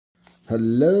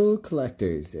Hello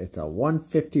collectors, it's a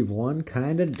 151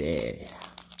 kind of day.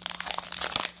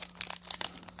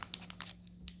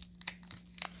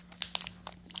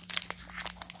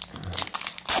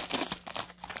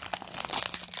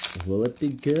 Will it be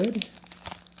good?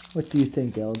 What do you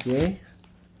think, LJ?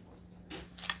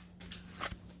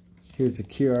 Here's a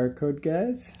QR code,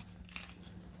 guys.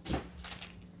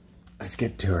 Let's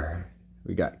get to her.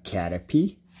 We got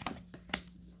Caterpie,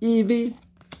 Eevee,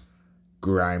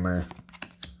 Grimer,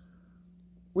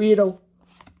 Weedle,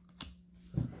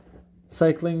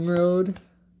 Cycling Road,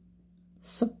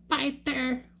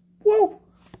 Scyther, woo!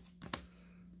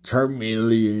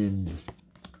 Charmeleon,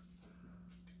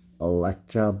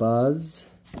 Electabuzz,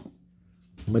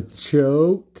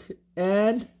 Machoke,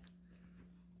 and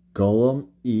Golem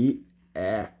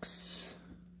EX.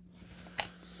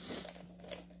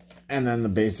 And then the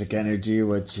basic energy,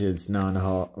 which is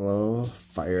non-hollow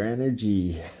fire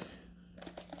energy.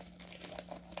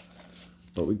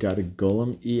 But we got a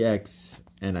Golem EX,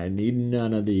 and I need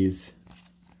none of these.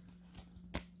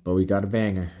 But we got a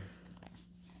banger.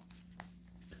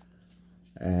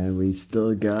 And we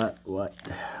still got, what,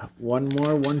 one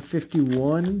more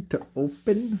 151 to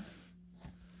open.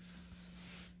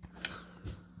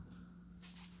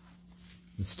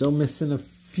 I'm still missing a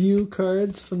few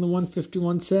cards from the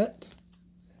 151 set.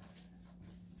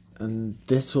 And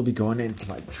this will be going into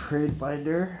my trade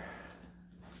binder.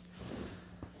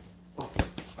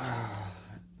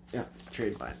 Yeah,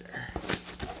 trade binder.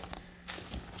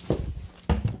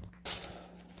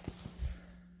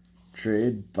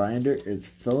 Trade binder is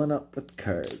filling up with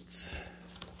cards.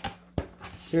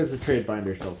 Here's the trade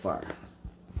binder so far.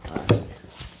 Actually,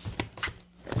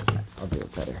 I'll do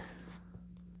it better.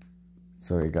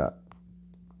 So we got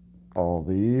all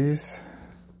these.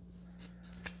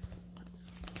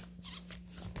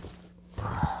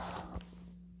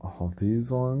 All these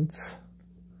ones.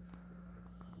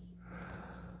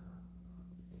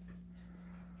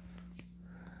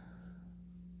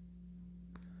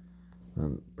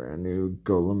 And brand new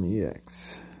Golem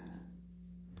EX.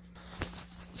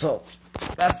 So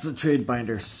that's the trade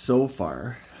binder so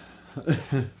far.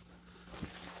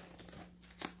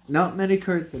 Not many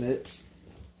cards in it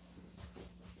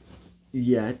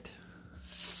yet,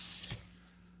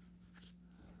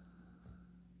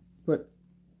 but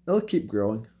it'll keep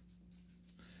growing.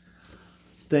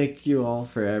 Thank you all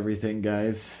for everything,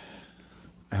 guys.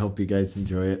 I hope you guys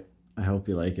enjoy it. I hope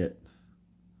you like it.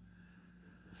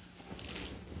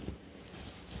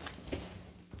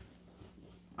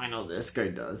 I know this guy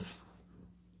does.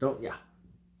 Don't ya?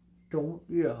 Don't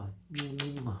ya?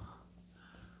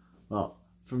 Well,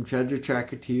 from Treasure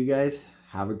Tracker to you guys,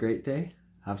 have a great day.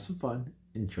 Have some fun.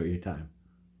 Enjoy your time.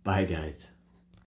 Bye, guys.